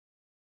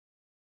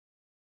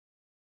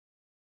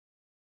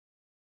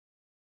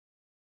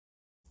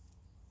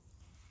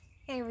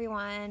Hey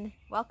everyone,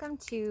 welcome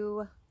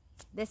to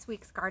this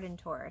week's garden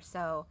tour.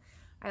 So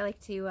I like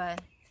to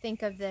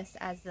think of this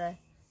as the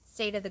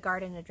state of the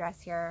garden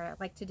address here.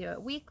 I like to do it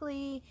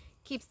weekly,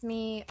 keeps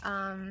me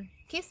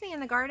in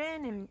the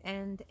garden,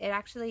 and it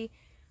actually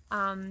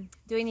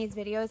doing these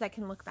videos I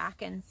can look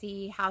back and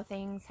see how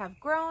things have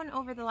grown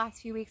over the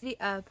last few weeks.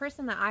 A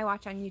person that I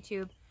watch on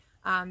YouTube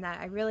that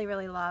I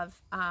really love,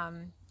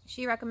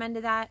 she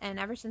recommended that, and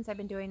ever since I've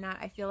been doing that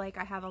I feel like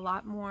I have a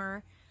lot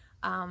more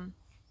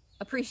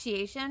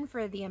appreciation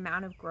for the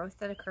amount of growth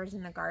that occurs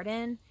in the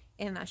garden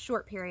in a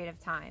short period of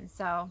time.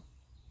 So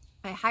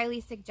I highly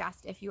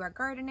suggest, if you are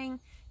gardening,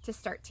 to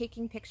start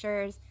taking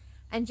pictures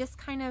and just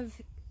kind of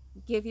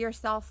give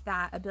yourself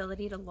that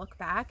ability to look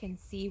back and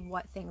see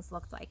what things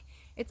looked like.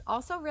 It's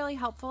also really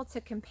helpful to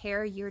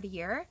compare year to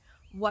year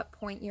what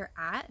point you're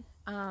at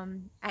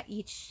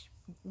each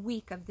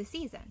week of the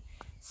season.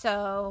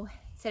 So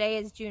today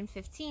is June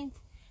 15th.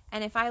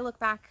 And if I look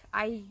back,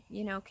 I,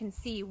 can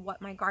see what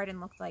my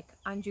garden looked like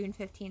on June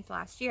 15th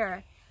last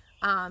year,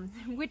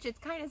 which is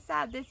kind of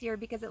sad this year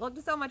because it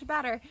looked so much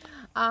better.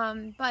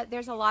 But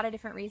there's a lot of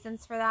different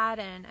reasons for that,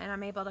 and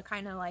I'm able to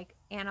kind of like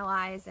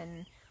analyze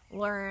and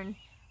learn.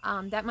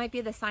 That might be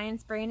the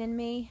science brain in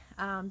me,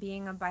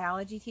 being a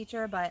biology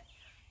teacher, but,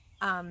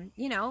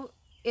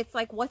 it's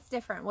like, what's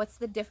different? What's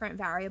the different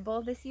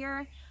variable this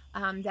year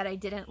that I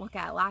didn't look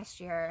at last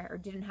year or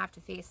didn't have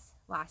to face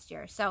last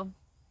year? So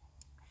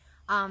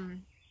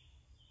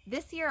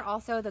this year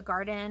also, the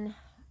garden,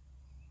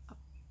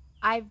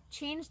 I've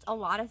changed a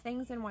lot of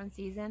things in one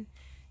season.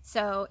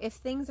 So if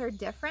things are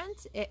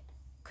different, it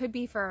could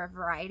be for a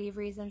variety of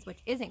reasons, which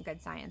isn't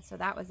good science. So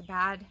that was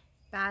a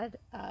bad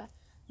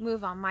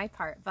move on my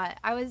part. But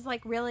I was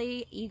like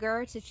really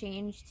eager to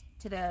change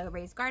to the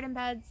raised garden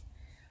beds.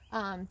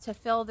 To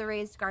fill the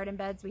raised garden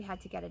beds, we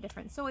had to get a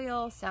different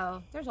soil.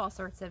 So there's all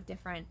sorts of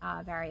different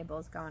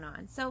variables going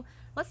on. So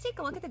let's take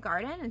a look at the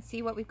garden and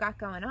see what we've got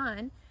going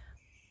on.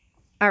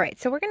 All right,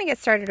 so we're going to get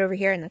started over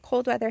here in the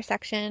cold weather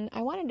section.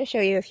 I wanted to show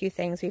you a few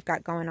things we've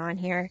got going on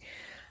here.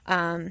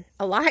 A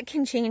lot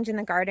can change in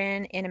the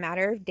garden in a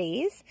matter of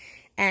days,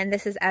 and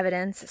this is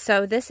evidence.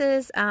 So this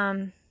is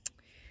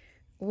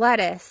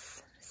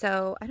lettuce.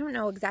 So I don't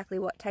know exactly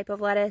what type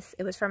of lettuce.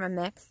 It was from a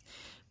mix,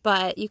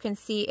 but you can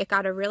see it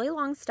got a really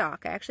long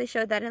stalk. I actually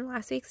showed that in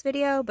last week's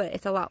video, but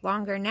it's a lot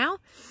longer now.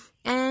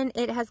 And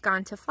it has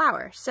gone to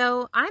flower.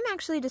 So I'm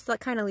actually just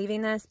like kind of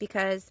leaving this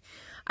because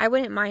I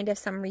wouldn't mind if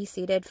some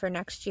reseeded for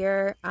next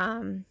year,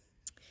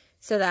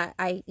 so that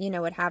I,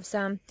 would have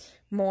some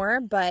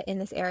more, but in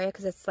this area,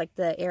 because it's like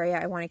the area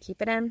I want to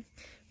keep it in.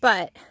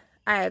 But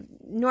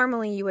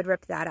normally you would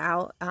rip that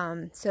out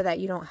so that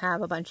you don't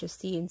have a bunch of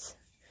seeds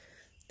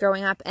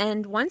growing up.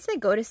 And once they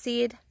go to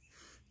seed,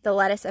 the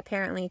lettuce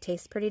apparently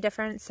tastes pretty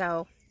different.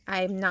 So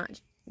I'm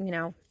not,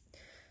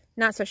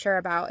 not so sure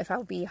about if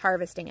I'll be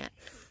harvesting it.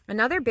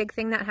 Another big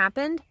thing that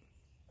happened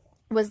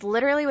was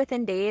literally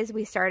within days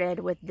we started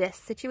with this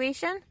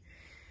situation,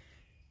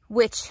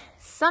 which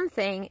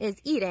something is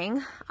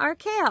eating our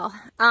kale.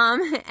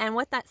 And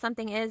what that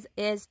something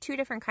is two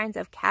different kinds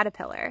of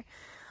caterpillar.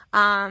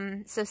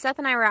 So Seth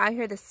and I were out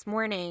here this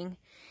morning,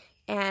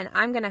 and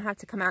I'm going to have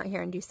to come out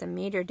here and do some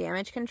major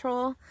damage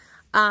control.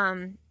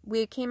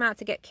 We came out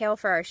to get kale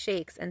for our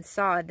shakes and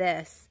saw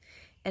this.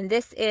 And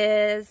this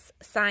is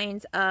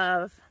signs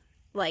of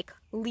like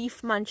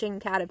leaf-munching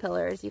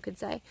caterpillars, you could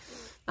say.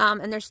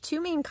 And there's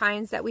two main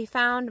kinds that we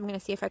found. I'm going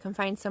to see if I can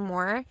find some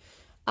more.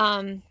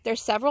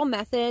 There's several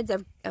methods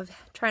of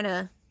trying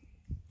to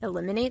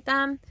eliminate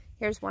them.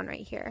 Here's one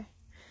right here.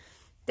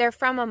 They're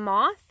from a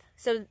moth.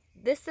 So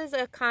this is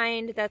a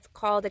kind that's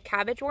called a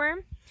cabbage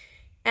worm.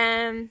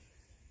 And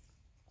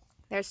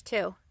there's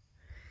two.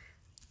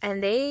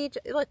 And they,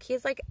 look,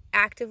 he's like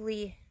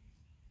actively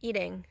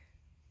eating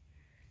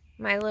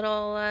my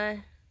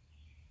little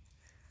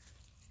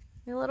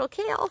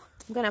kale.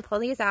 I'm gonna pull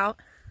these out,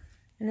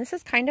 and this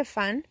is kind of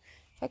fun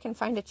if I can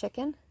find a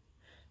chicken.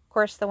 Of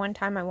course, the one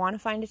time I want to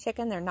find a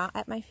chicken, they're not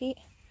at my feet.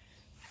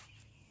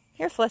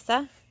 Here,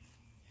 Flissa,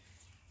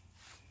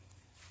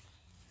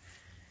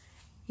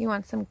 you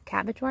want some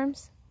cabbage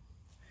worms?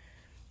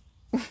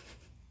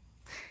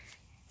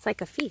 It's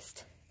like a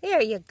feast.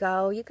 There you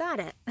go, you got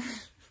it.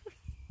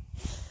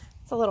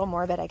 It's a little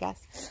morbid, I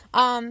guess,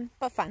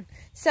 but fun.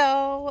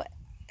 So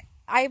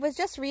I was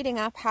just reading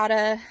up how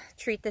to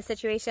treat this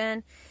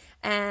situation,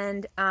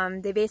 and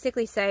they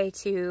basically say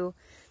you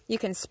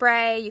can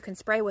spray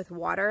with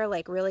water,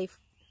 like really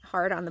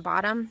hard on the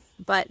bottom,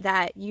 but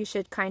that you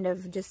should kind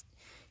of just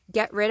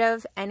get rid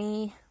of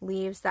any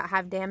leaves that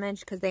have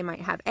damage because they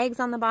might have eggs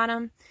on the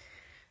bottom.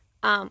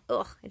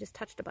 Ugh, I just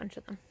touched a bunch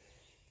of them.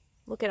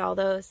 Look at all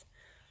those.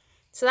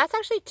 So that's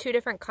actually two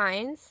different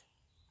kinds.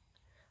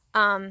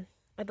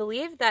 I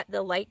believe that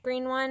the light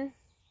green one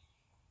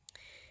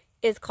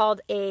is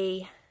called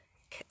a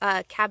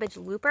cabbage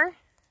looper.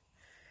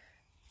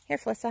 Here,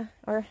 Flissa,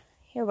 or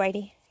here,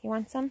 Whitey, you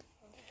want some?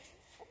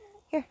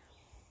 Here.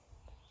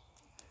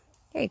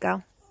 There you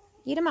go.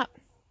 Eat them up.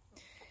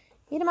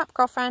 Eat them up,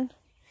 girlfriend.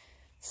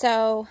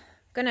 So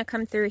gonna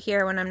come through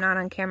here when I'm not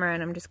on camera,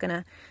 and I'm just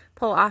gonna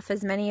pull off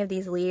as many of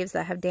these leaves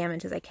that have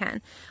damage as I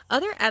can.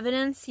 Other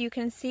evidence you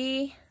can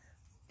see,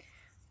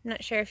 I'm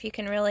not sure if you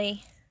can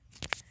really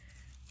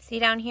see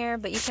down here,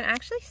 but you can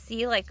actually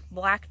see like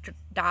black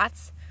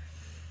dots.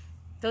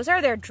 Those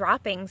are their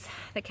droppings,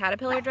 the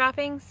caterpillar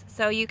droppings.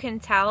 So you can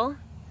tell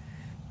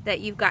that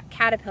you've got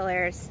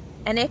caterpillars,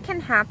 and it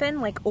can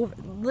happen like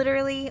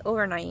literally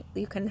overnight.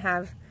 You can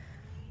have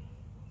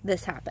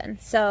this happen.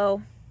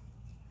 So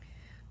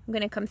I'm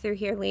gonna come through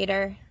here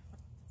later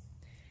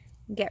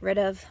and get rid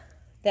of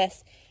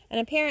this. And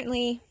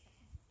apparently,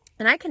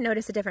 and I can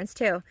notice a difference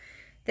too,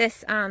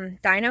 this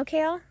dino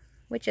kale,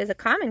 which is a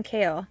common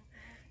kale,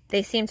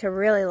 they seem to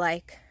really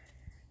like,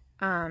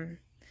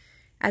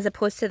 as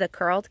opposed to the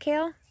curled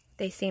kale,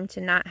 they seem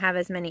to not have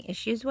as many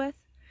issues with,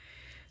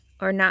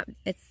 or not,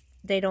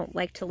 they don't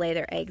like to lay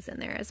their eggs in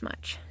there as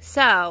much.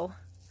 So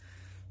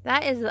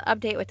that is the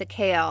update with the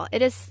kale.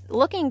 It is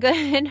looking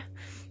good,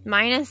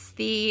 minus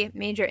the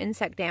major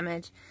insect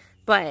damage,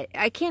 but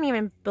I can't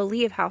even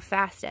believe how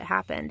fast it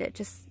happened. It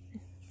just,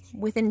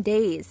 within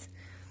days,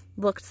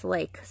 looked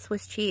like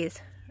Swiss cheese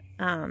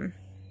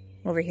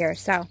over here.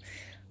 So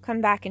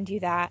come back and do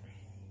that.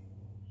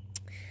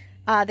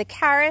 The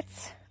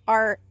carrots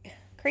are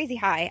crazy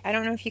high. I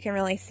don't know if you can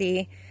really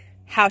see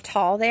how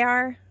tall they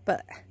are,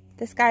 but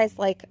this guy's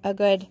like a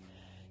good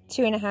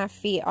 2.5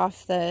 feet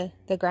off the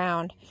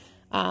ground.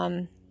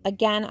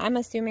 Again, I'm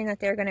assuming that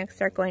they're going to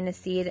start going to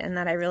seed and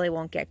that I really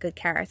won't get good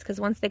carrots, because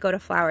once they go to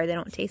flower, they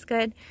don't taste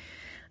good.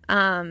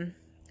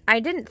 I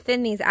didn't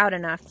thin these out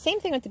enough. Same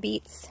thing with the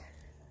beets.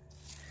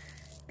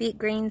 Beet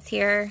greens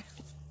here.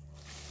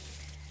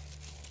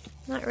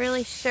 Not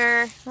really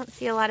sure. Don't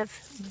see a lot of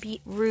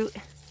beet root.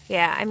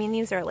 Yeah, I mean,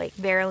 these are like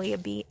barely a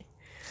beet.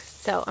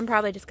 So I'm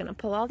probably just going to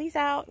pull all these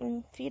out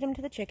and feed them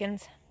to the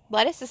chickens.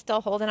 Lettuce is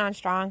still holding on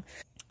strong.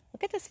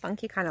 Look at this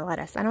funky kind of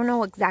lettuce. I don't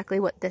know exactly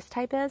what this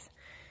type is,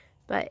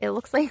 but it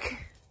looks like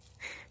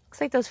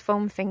those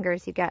foam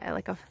fingers you get at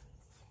like a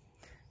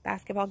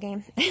basketball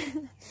game.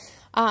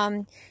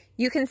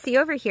 You can see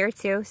over here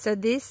too. So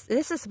this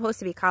is supposed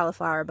to be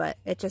cauliflower, but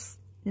it just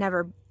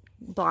never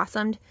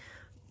blossomed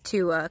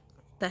to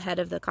the head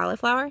of the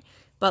cauliflower.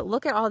 But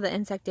look at all the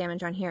insect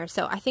damage on here.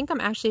 So I think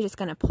I'm actually just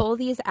going to pull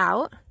these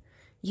out.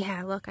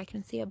 Yeah, look, I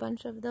can see a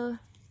bunch of the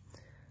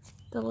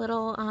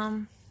little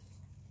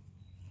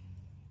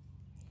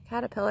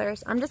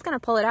caterpillars. I'm just going to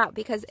pull it out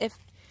because if,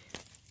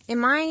 in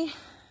my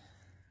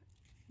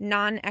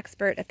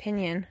non-expert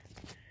opinion,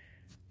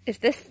 if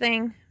this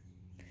thing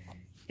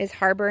is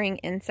harboring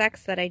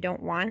insects that I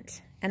don't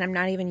want and I'm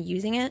not even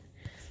using it,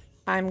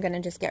 I'm going to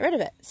just get rid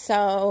of it.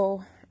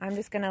 So I'm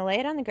just going to lay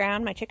it on the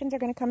ground. My chickens are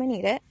going to come and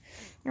eat it,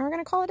 and we're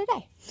going to call it a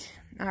day.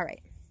 All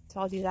right, so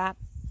I'll do that.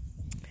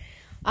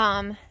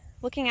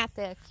 Looking at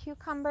the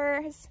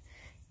cucumbers,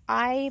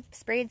 I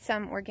sprayed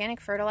some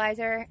organic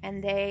fertilizer,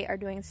 and they are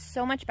doing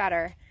so much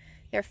better.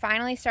 They're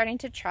finally starting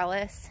to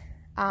trellis.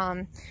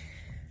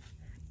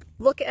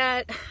 Look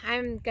at,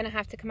 I'm going to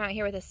have to come out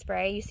here with a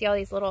spray. You see all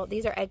these little,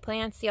 these are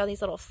eggplants. See all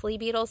these little flea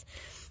beetles?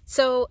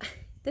 So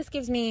this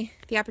gives me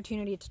the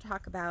opportunity to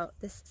talk about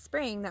this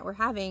spraying that we're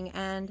having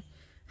and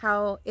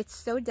how it's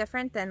so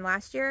different than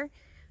last year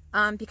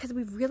because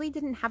we really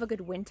didn't have a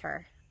good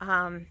winter.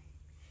 And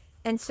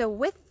so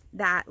with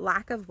that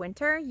lack of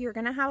winter, you're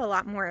going to have a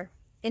lot more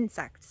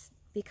insects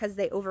because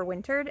they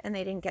overwintered and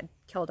they didn't get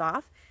killed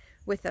off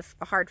with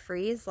a hard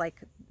freeze.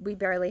 Like we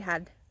barely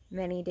had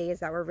many days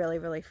that were really,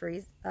 really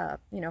frozen.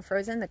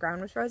 The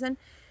ground was frozen.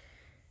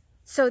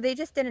 So they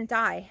just didn't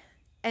die.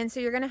 And so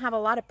you're going to have a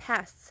lot of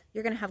pests.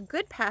 You're going to have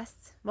good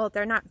pests. Well,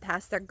 they're not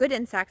pests. They're good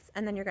insects.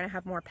 And then you're going to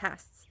have more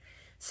pests.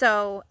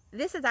 So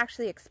this is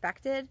actually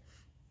expected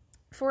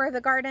for the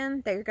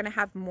garden. They're going to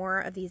have more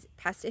of these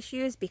pest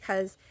issues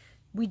because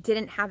we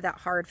didn't have that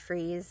hard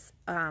freeze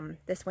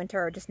this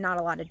winter, or just not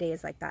a lot of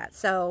days like that.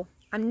 So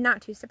I'm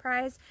not too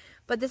surprised,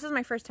 but this is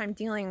my first time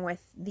dealing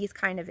with these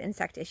kind of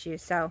insect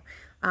issues. So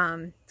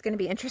it's going to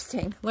be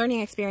interesting.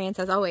 Learning experience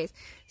as always.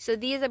 So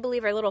these, I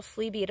believe, are little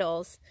flea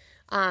beetles.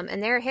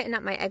 And they're hitting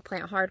up my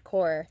eggplant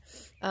hardcore.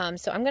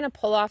 So I'm going to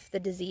pull off the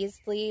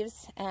diseased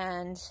leaves,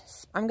 and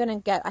I'm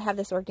going to I have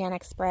this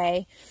organic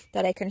spray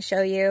that I can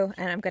show you,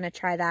 and I'm going to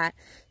try that.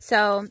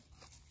 So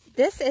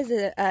this is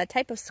a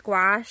type of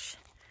squash.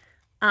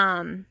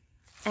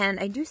 And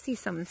I do see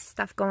some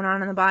stuff going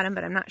on the bottom,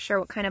 but I'm not sure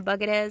what kind of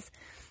bug it is.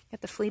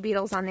 Got the flea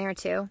beetles on there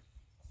too.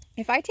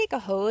 If I take a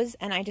hose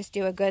and I just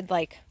do a good,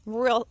 like,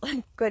 real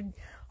good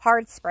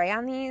hard spray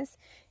on these,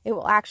 it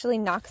will actually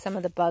knock some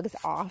of the bugs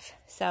off.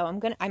 So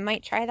I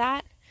might try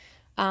that.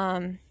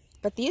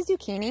 But these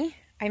zucchini,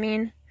 I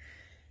mean,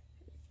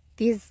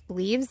 these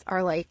leaves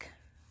are like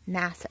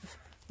massive.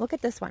 Look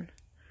at this one.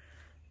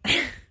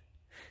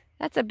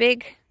 That's a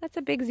big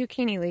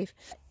zucchini leaf.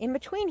 In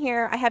between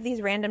here, I have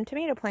these random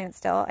tomato plants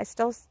still. I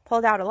still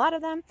pulled out a lot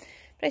of them,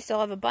 but I still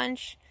have a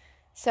bunch.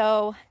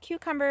 So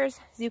cucumbers,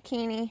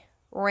 zucchini,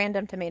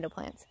 random tomato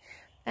plants.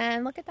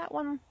 And look at that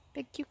one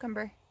big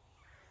cucumber.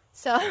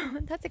 So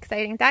that's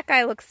exciting. That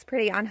guy looks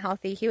pretty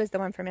unhealthy. He was the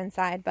one from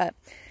inside, but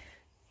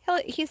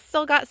he's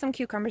still got some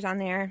cucumbers on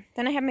there.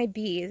 Then I have my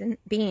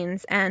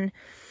beans and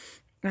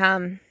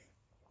some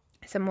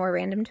more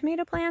random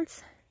tomato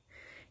plants.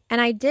 And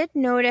I did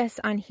notice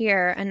on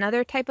here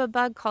another type of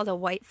bug called a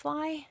white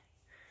fly.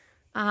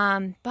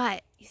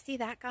 But you see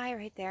that guy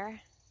right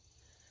there?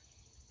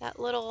 That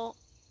little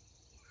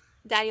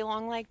daddy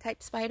long leg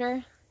type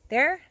spider?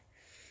 They're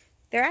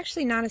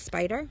actually not a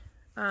spider.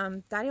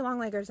 Daddy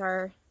longleggers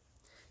are,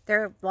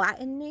 their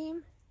Latin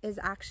name is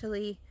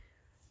actually,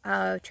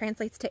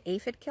 translates to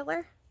aphid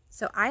killer.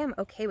 So I am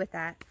okay with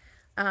that.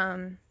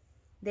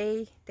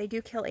 They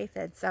do kill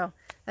aphids, so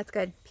that's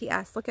good.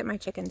 P.S. Look at my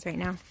chickens right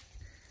now.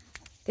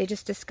 They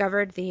just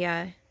discovered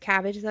the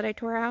cabbage that I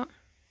tore out,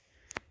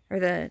 or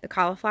the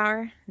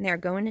cauliflower, and they're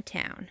going to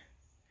town.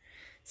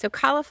 So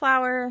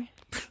cauliflower,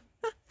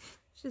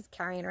 she's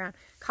carrying around.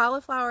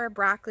 Cauliflower,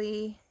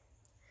 broccoli,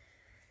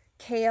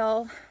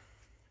 kale,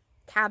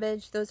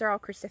 cabbage, those are all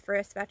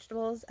cruciferous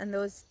vegetables, and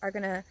those are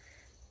going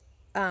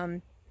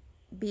to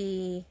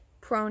be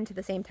prone to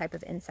the same type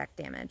of insect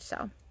damage.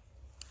 So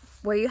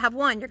where you have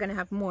one, you're going to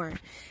have more.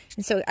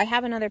 And so I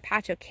have another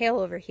patch of kale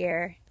over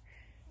here,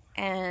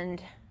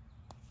 and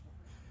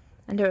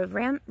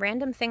a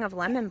random thing of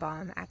lemon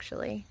balm,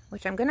 actually,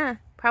 which I'm going to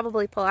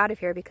probably pull out of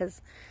here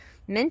because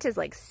mint is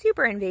like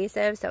super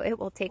invasive, so it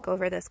will take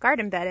over this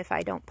garden bed if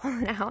I don't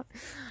pull it out.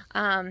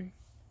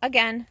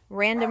 Again,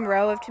 random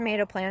row of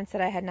tomato plants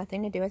that I had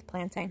nothing to do with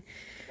planting.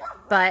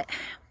 But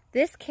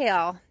this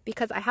kale,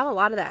 because I have a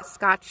lot of that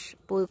Scotch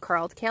blue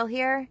curled kale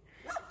here,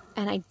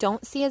 and I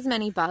don't see as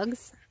many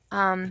bugs.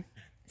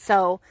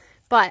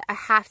 But I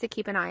have to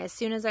keep an eye. As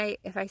soon as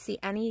if I see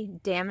any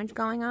damage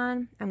going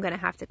on, I'm going to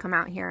have to come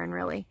out here and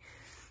really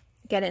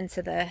get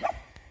into the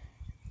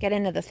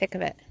thick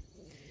of it.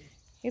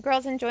 You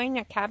girls enjoying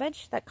your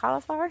cabbage, that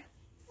cauliflower?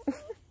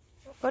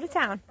 Go to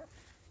town.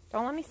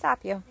 Don't let me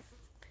stop you.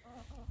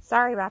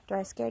 Sorry, Raptor,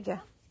 I scared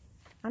you.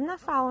 I'm not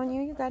following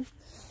you. You're good.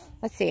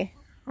 Let's see.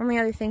 Only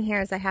other thing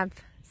here is I have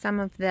some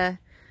of the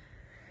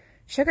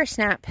sugar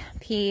snap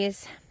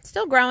peas.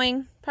 Still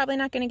growing. Probably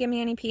not going to give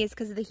me any peas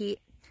because of the heat.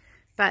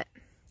 But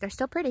they're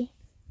still pretty.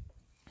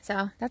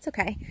 So that's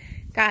okay.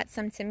 Got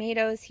some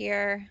tomatoes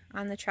here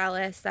on the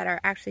trellis that are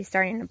actually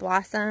starting to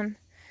blossom.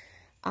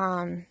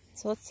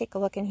 So let's take a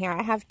look in here.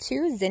 I have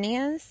two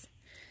zinnias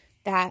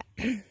that,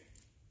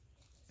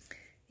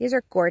 these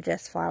are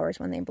gorgeous flowers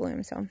when they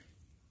bloom. So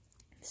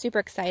super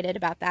excited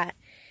about that.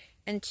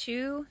 And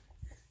two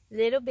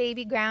little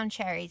baby ground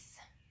cherries,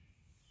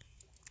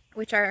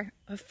 which are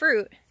a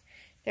fruit.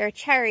 They're a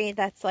cherry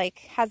that's like,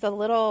 has a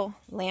little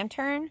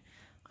lantern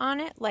on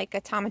it like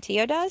a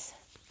tomatillo does.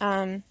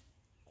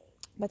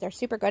 But they're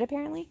super good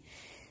apparently.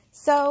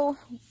 So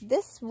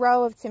this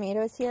row of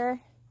tomatoes here,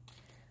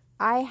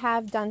 I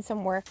have done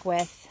some work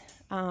with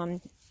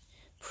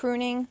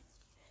pruning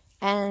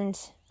and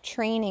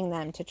training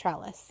them to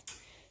trellis.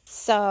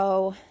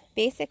 So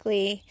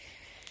basically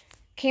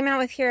came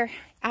out here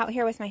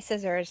with my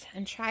scissors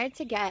and tried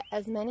to get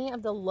as many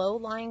of the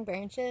low-lying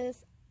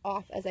branches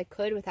off as I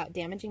could without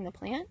damaging the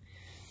plant.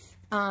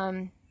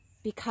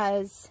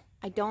 Because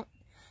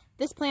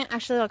this plant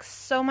actually looks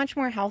so much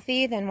more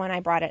healthy than when I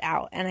brought it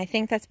out. And I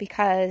think that's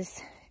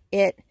because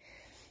I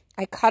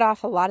cut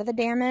off a lot of the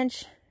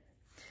damage.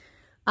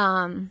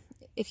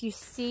 If you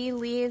see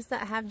leaves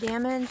that have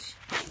damage,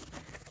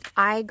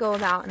 I go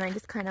about and I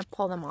just kind of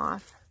pull them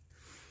off.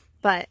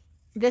 But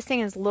this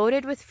thing is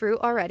loaded with fruit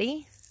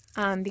already,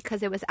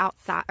 because it was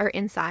outside or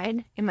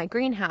inside in my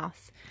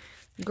greenhouse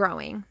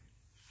growing.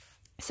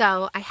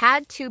 So I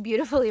had two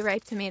beautifully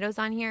ripe tomatoes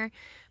on here,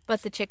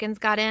 but the chickens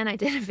got in. I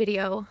did a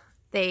video.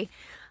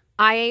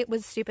 I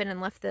was stupid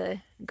and left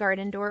the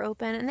garden door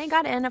open, and they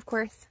got in, of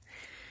course.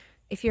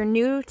 If you're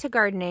new to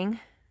gardening,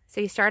 so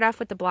you start off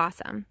with the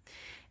blossom,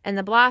 and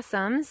the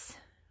blossoms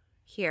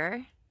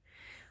here,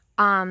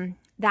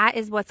 that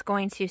is what's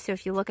going to, so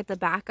if you look at the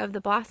back of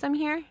the blossom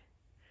here,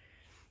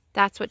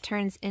 that's what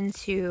turns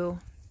into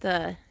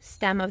the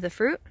stem of the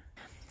fruit.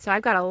 So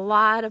I've got a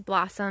lot of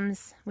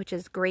blossoms, which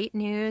is great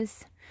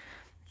news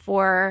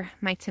for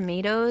my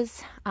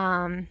tomatoes.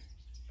 And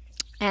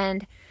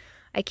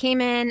I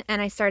came in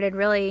and I started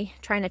really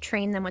trying to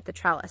train them with the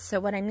trellis. So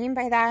what I mean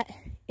by that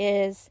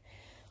is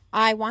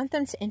I want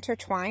them to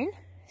intertwine.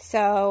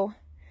 So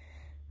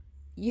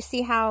you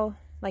see how,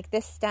 like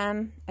this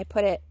stem, I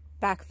put it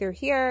back through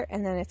here,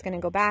 and then it's going to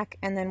go back.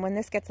 And then when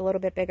this gets a little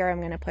bit bigger, I'm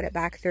going to put it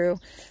back through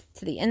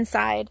to the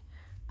inside.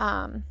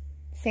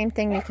 Same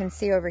thing you can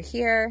see over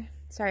here.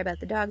 Sorry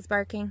about the dogs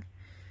barking.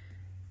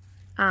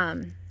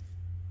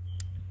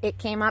 It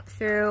came up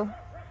through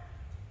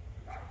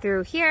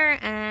here,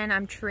 and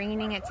I'm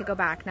training it to go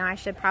back. Now I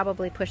should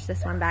probably push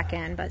this one back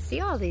in, but see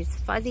all these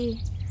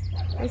fuzzy,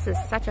 this is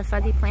such a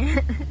fuzzy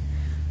plant.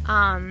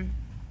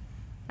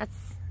 That's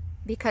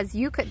because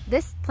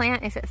this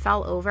plant, if it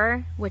fell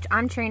over, which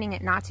I'm training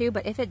it not to,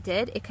 but if it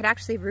did, it could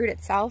actually root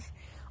itself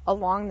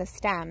along the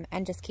stem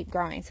and just keep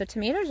growing. So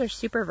tomatoes are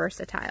super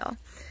versatile.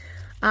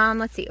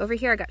 Let's see, over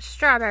here I got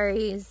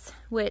strawberries,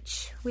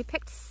 which we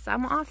picked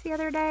some off the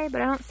other day,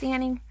 but I don't see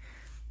any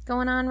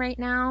going on right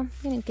now. I'm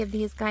going to give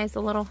these guys a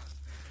little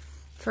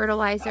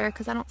fertilizer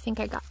because I don't think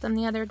I got them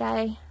the other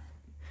day.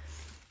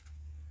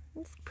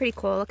 It's pretty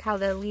cool. Look how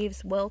the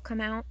leaves will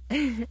come out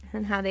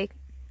and how they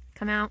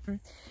come out. And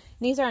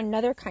these are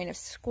another kind of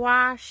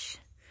squash.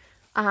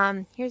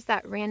 Here's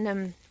that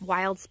random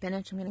wild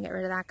spinach. I'm going to get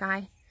rid of that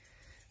guy.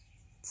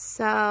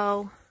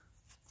 So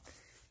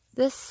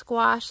this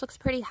squash looks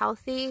pretty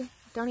healthy.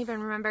 Don't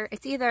even remember.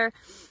 It's either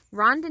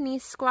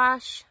Rondenise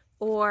squash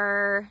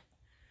or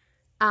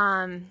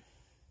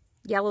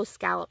yellow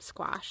scallop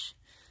squash.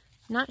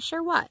 Not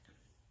sure what.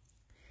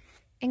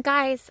 And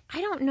guys,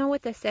 I don't know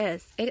what this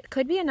is. It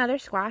could be another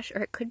squash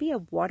or it could be a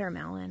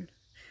watermelon.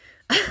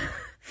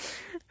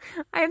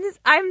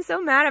 I'm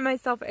so mad at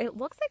myself. It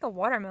looks like a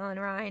watermelon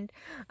rind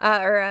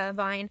or a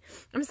vine.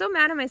 I'm so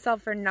mad at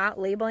myself for not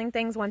labeling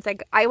things once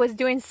I was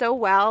doing so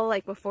well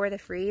like before the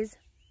freeze.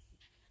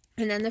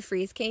 And then the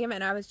freeze came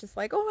and I was just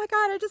like, oh my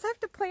God, I just have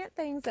to plant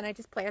things. And I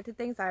just planted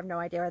things. I have no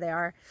idea where they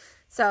are.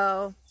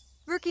 So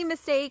rookie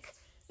mistake.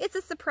 It's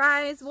a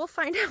surprise. We'll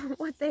find out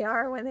what they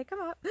are when they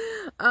come up.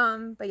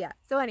 But yeah,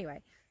 so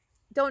anyway,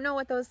 don't know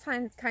what those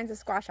kinds of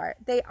squash are.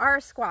 They are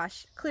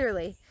squash,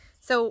 clearly.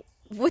 So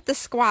with the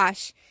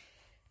squash,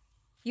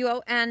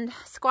 and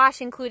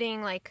squash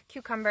including like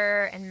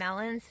cucumber and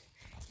melons,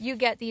 you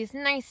get these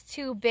nice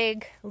 2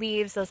 big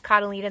leaves, those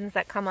cotyledons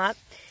that come up.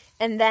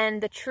 And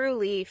then the true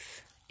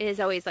leaf is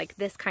always like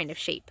this kind of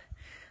shape.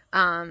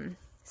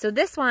 So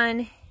this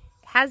one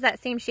has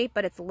that same shape,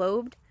 but it's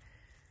lobed.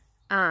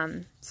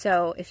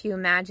 So if you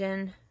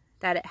imagine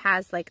that it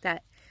has like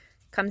that,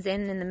 comes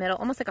in the middle,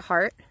 almost like a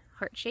heart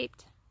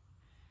shaped.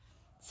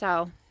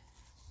 So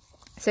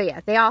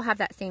yeah, they all have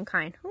that same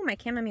kind. Oh, my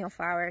chamomile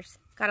flowers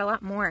got a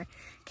lot more.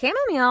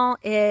 Chamomile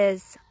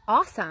is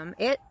awesome.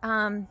 It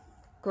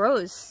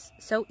grows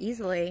so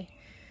easily,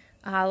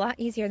 a lot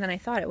easier than I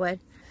thought it would.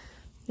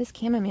 This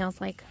chamomile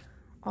is like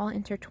all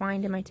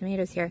intertwined in my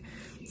tomatoes here.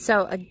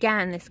 So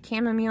again, this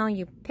chamomile,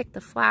 you pick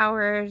the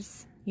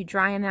flowers, you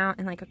dry them out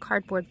in like a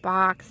cardboard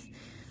box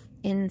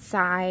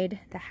inside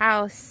the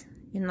house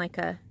in like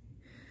a,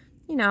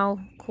 you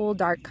know, cool,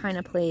 dark kind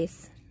of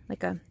place.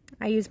 Like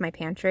I use my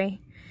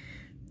pantry.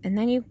 And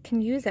then you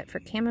can use it for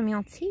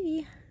chamomile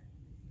tea.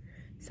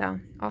 So,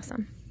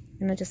 awesome.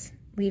 I'm going to just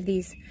leave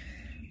these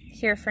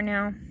here for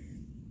now.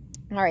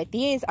 All right,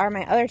 these are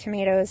my other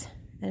tomatoes.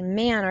 And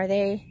man, are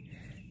they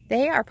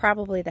are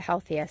probably the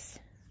healthiest.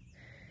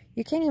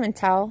 You can't even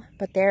tell,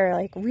 but they're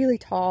like really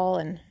tall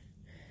and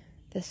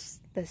this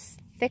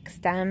thick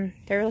stem.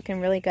 They're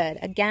looking really good.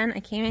 Again, I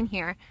came in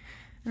here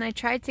and I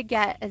tried to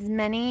get as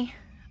many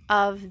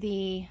of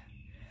the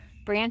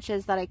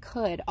branches that I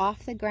could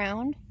off the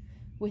ground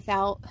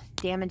without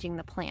damaging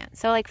the plant.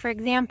 So like for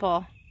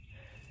example,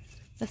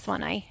 this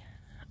one, I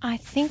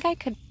think I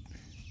could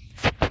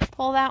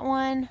pull that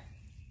one,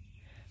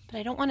 but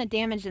I don't want to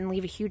damage and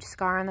leave a huge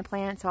scar on the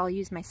plant, so I'll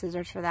use my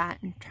scissors for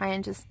that and try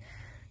and just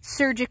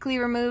surgically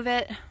remove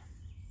it.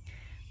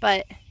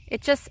 But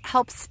it just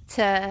helps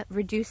to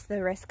reduce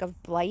the risk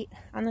of blight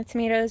on the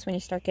tomatoes when you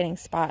start getting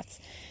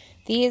spots.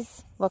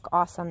 These look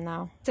awesome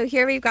though. So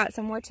here we've got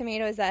some more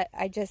tomatoes that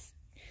I just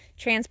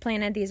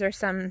transplanted. These are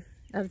some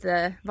of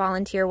the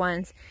volunteer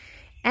ones.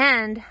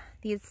 And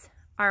these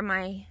are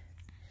my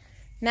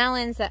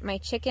melons that my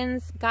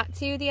chickens got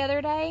to the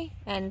other day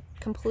and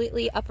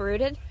completely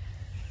uprooted.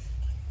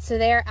 So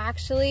they're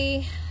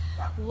actually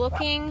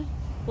looking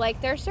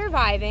like they're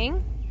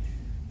surviving.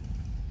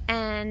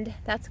 And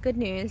that's good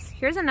news.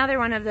 Here's another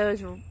one of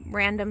those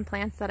random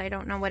plants that I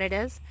don't know what it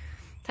is.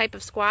 Type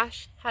of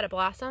squash, had a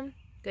blossom.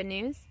 Good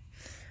news.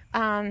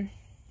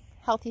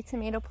 Healthy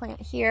tomato plant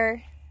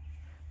here.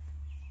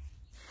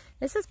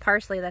 This is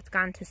parsley that's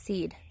gone to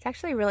seed. It's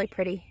actually really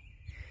pretty.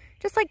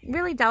 Just like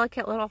really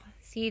delicate little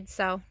seeds,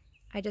 so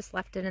I just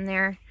left it in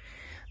there.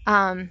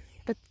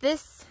 But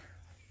this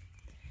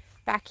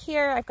back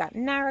here, I've got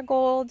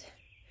marigold.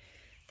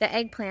 The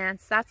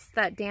eggplants, that's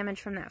that damage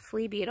from that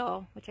flea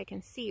beetle, which I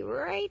can see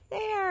right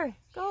there.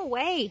 Go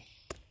away.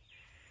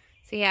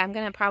 So yeah, I'm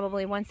gonna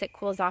probably, once it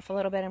cools off a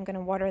little bit, I'm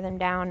gonna water them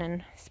down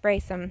and spray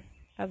some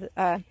of,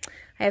 I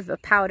have a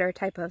powder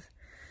type of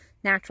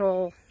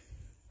natural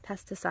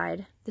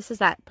pesticide. This is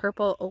that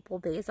purple opal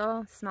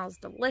basil. Smells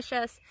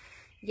delicious.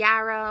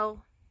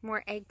 Yarrow,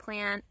 more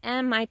eggplant,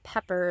 and my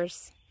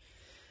peppers,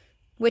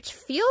 which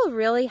feel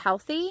really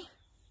healthy.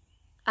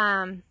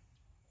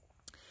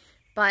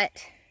 But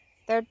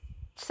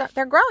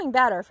they're growing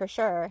better for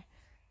sure,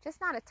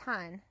 just not a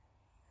ton.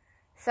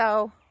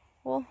 So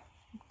we'll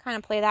kind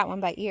of play that one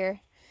by ear.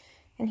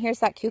 And here's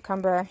that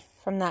cucumber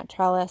from that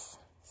trellis.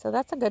 So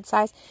that's a good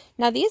size.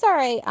 Now these are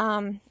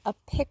a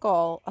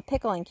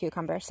pickling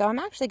cucumber. So I'm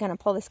actually going to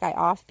pull this guy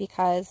off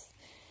because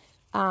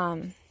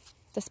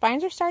the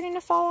spines are starting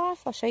to fall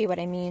off. I'll show you what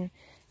I mean.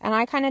 And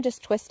I kind of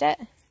just twist it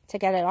to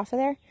get it off of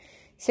there.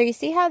 So you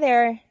see how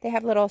they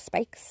have little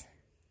spikes?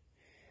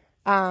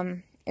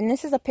 And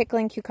this is a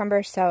pickling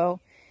cucumber, so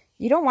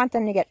you don't want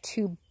them to get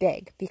too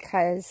big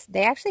because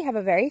they actually have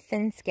a very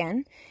thin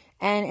skin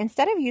And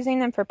instead of using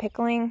them for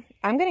pickling,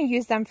 I'm going to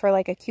use them for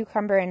like a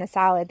cucumber in a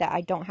salad that I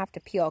don't have to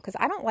peel, because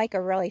I don't like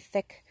a really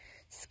thick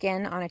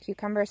skin on a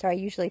cucumber, so I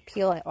usually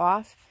peel it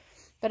off.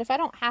 But if I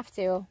don't have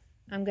to,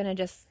 I'm going to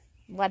just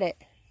let it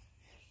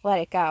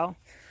go.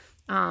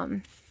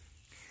 I'm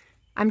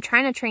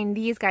trying to train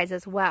these guys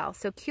as well.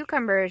 So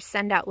cucumbers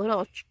send out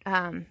little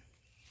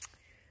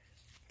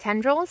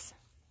tendrils.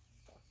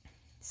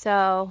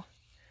 So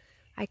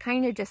I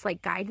kind of just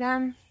like guide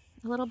them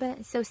a little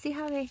bit. So see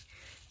how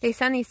they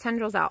send these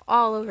tendrils out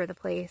all over the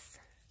place.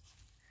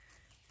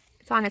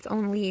 It's on its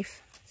own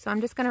leaf. So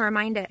I'm just going to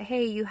remind it,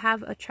 hey, you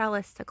have a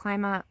trellis to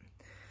climb up.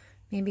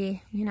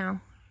 Maybe, you know,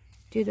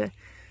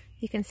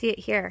 you can see it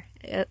here.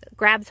 It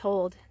grabs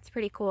hold. It's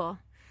pretty cool.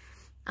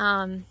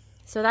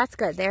 So that's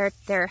good.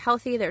 They're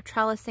healthy. They're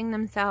trellising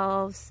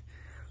themselves.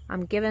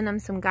 I'm giving them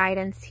some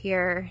guidance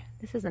here.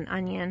 This is an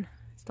onion.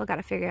 Still got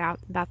to figure out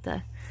about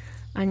the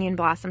onion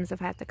blossoms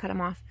if I have to cut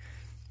them off.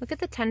 Look at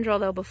the tendril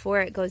though before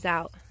it goes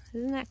out.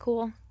 Isn't that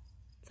cool?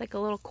 It's like a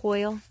little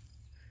coil.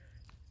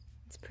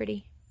 It's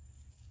pretty.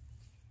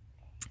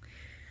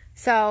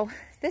 So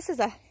this is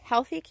a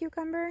healthy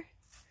cucumber.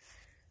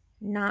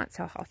 Not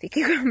so healthy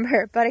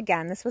cucumber. But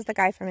again, this was the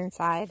guy from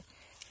inside.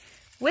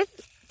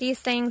 With these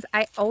things,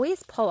 I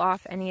always pull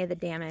off any of the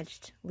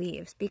damaged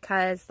leaves,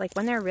 because like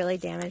when they're really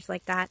damaged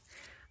like that,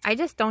 I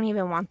just don't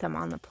even want them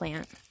on the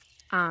plant.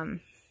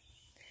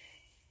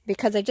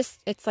 Because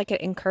it's like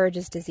it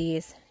encourages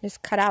disease.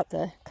 Just cut out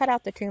the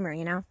tumor,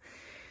 you know.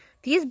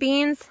 These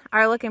beans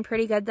are looking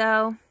pretty good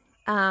though.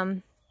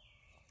 Look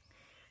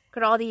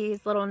at all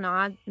these little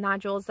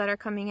nodules that are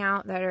coming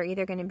out that are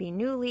either going to be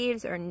new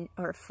leaves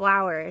or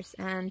flowers.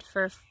 And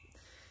for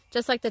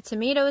just like the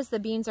tomatoes, the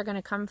beans are going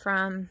to come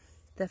from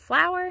the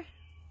flower.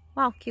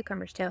 Well,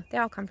 cucumbers too. They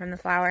all come from the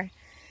flower.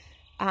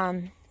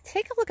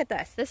 Take a look at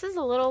this. This is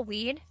a little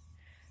weed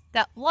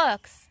that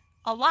looks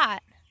a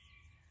lot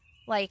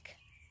like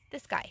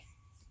this guy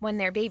when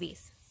they're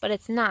babies, but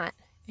it's not.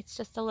 It's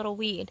just a little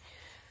weed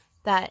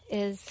that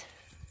is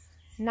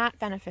not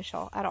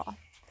beneficial at all.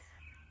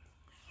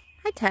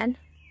 Hi, Ted.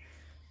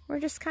 We're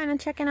just kind of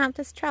checking out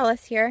this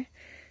trellis here.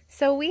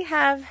 So we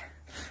have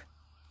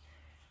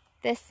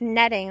this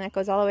netting that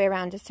goes all the way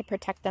around just to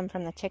protect them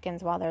from the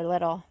chickens while they're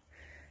little,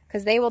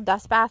 because they will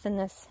dust bath in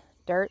this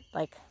dirt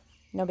like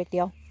no big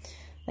deal,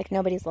 like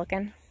nobody's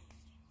looking.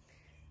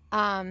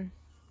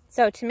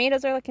 So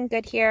tomatoes are looking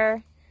good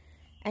here,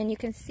 and you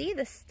can see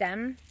the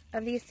stem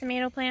of these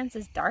tomato plants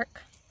is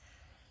dark.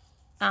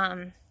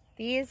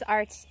 These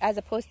are, as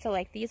opposed to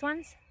like these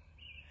ones.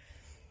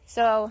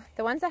 So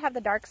the ones that have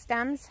the dark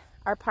stems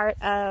are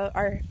part of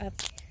a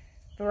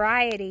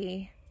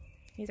variety.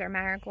 These are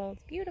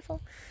marigolds,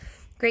 beautiful.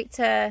 Great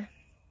to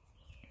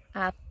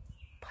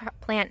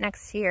plant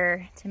next to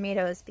your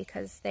tomatoes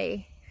because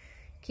they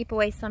keep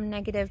away some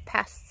negative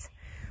pests.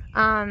 So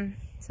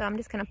I'm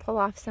just going to pull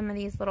off some of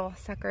these little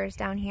suckers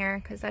down here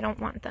because I don't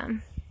want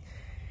them.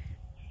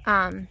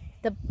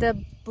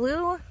 The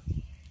blue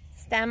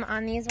stem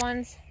on these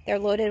ones, they're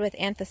loaded with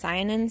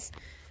anthocyanins,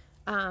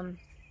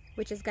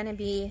 which is going to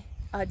be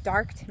a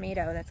dark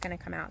tomato that's going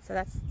to come out. So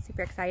that's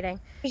super exciting.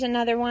 Here's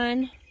another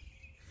one.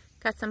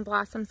 Got some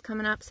blossoms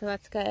coming up, so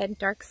that's good.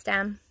 Dark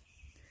stem.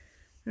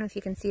 I don't know if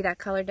you can see that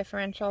color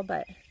differential,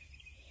 but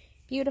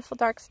beautiful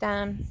dark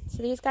stem.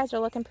 So these guys are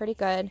looking pretty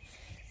good.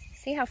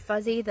 See how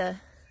fuzzy the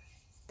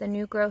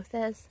new growth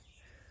is?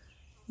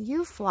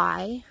 You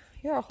fly.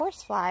 You're a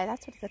horse fly.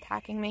 That's what's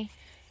attacking me.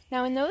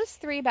 Now in those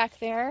three back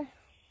there,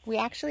 we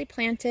actually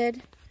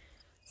planted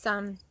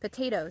some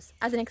potatoes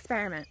as an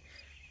experiment.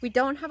 We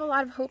don't have a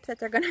lot of hope that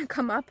they're going to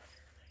come up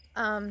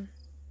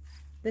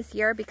this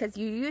year, because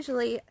you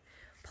usually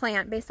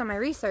plant, based on my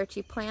research,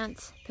 you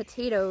plant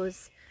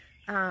potatoes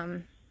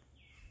in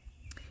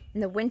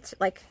the winter,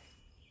 like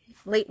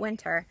late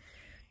winter,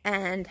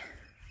 and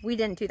we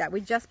didn't do that. We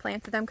just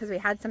planted them because we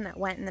had some that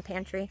went in the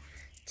pantry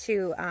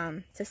to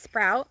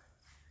sprout.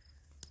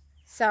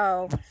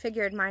 So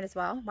figured might as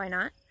well, why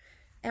not?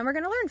 And we're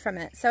going to learn from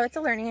it. So it's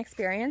a learning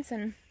experience,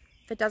 and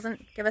if it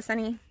doesn't give us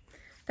any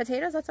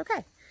potatoes, that's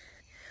okay.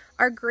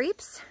 Our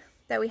grapes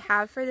that we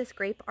have for this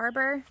grape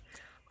arbor,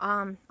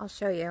 I'll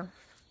show you.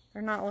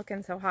 They're not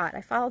looking so hot.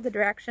 I followed the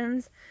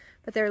directions,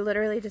 but they're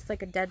literally just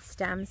like a dead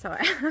stem, so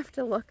I have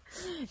to look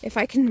if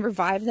I can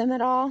revive them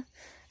at all.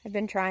 I've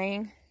been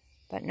trying,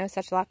 but no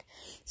such luck.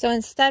 So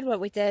instead what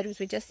we did was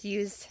we just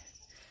used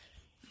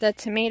the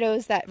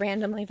tomatoes that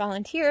randomly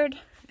volunteered,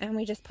 and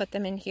we just put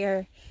them in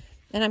here,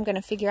 and I'm going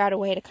to figure out a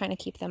way to kind of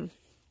keep them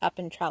up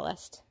and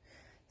trellised.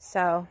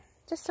 So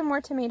just some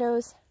more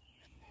tomatoes.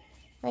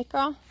 Right,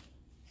 girl?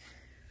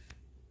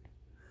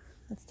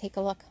 Let's take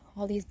a look.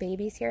 All these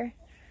babies here.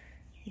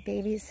 The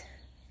babies.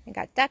 I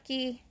got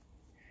Ducky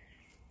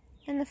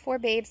and the 4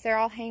 babes. They're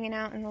all hanging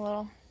out in the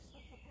little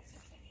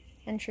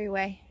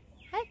entryway.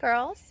 Hi,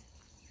 girls.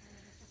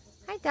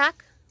 Hi,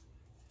 Duck.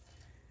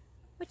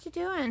 What you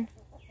doing?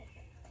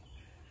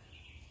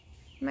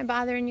 Am I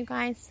bothering you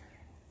guys?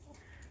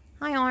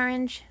 Hi,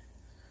 Orange.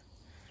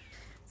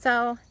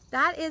 So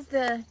that is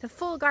the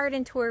full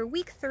garden tour,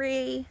 week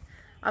 3.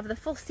 of the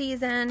full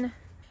season.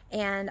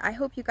 And I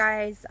hope you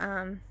guys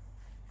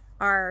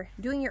are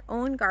doing your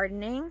own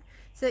gardening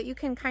so that you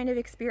can kind of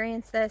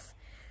experience this.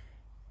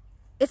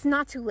 It's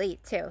not too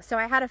late too. So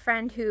I had a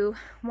friend who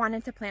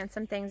wanted to plant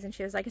some things and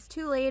she was like, it's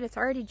too late, it's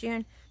already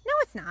June. No,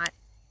 it's not.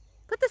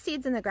 Put the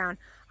seeds in the ground.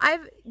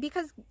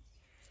 Because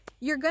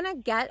you're gonna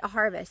get a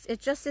harvest. It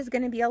just is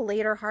gonna be a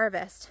later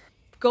harvest.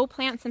 Go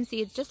plant some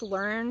seeds, just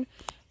learn,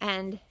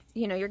 and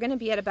you know, you're gonna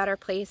be at a better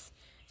place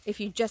if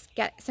you just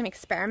get some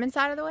experiments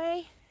out of the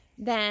way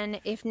than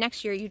if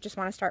next year you just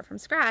wanna start from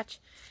scratch.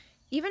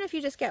 Even if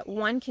you just get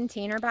one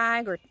container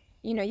bag, or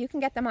you know, you can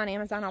get them on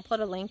Amazon. I'll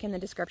put a link in the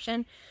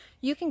description.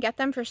 You can get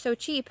them for so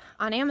cheap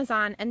on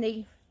Amazon, and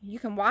you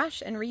can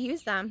wash and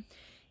reuse them.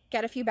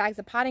 Get a few bags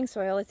of potting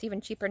soil. It's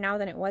even cheaper now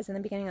than it was in the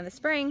beginning of the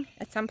spring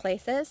at some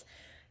places.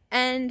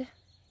 And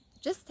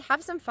just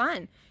have some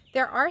fun.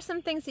 There are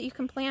some things that you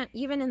can plant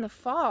even in the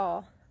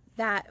fall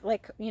that,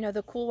 like, you know,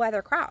 the cool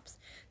weather crops.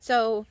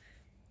 So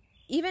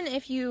even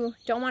if you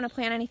don't want to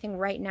plant anything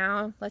right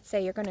now, let's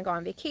say you're going to go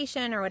on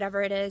vacation or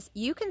whatever it is,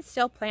 you can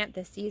still plant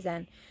this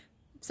season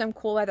some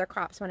cool weather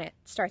crops when it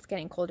starts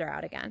getting colder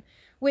out again.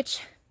 Which,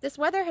 this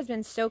weather has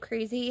been so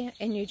crazy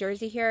in New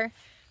Jersey here.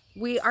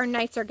 Our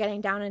nights are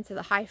getting down into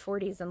the high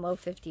 40s and low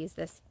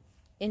 50s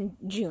in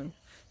June.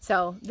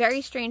 So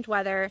very strange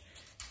weather.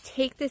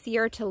 Take this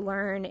year to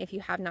learn if you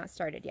have not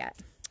started yet.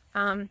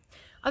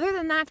 Other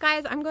than that,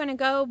 guys, I'm going to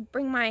go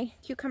bring my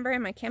cucumber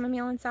and my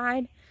chamomile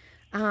inside.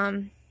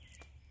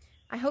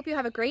 I hope you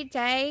have a great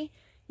day.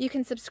 You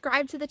can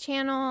subscribe to the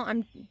channel.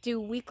 I do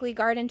weekly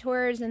garden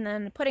tours and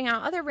then putting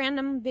out other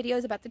random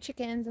videos about the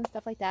chickens and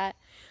stuff like that.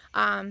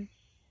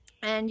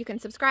 And you can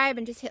subscribe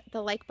and just hit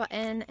the like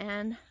button,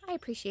 and I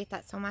appreciate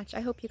that so much.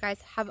 I hope you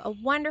guys have a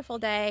wonderful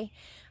day,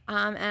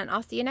 and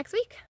I'll see you next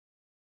week.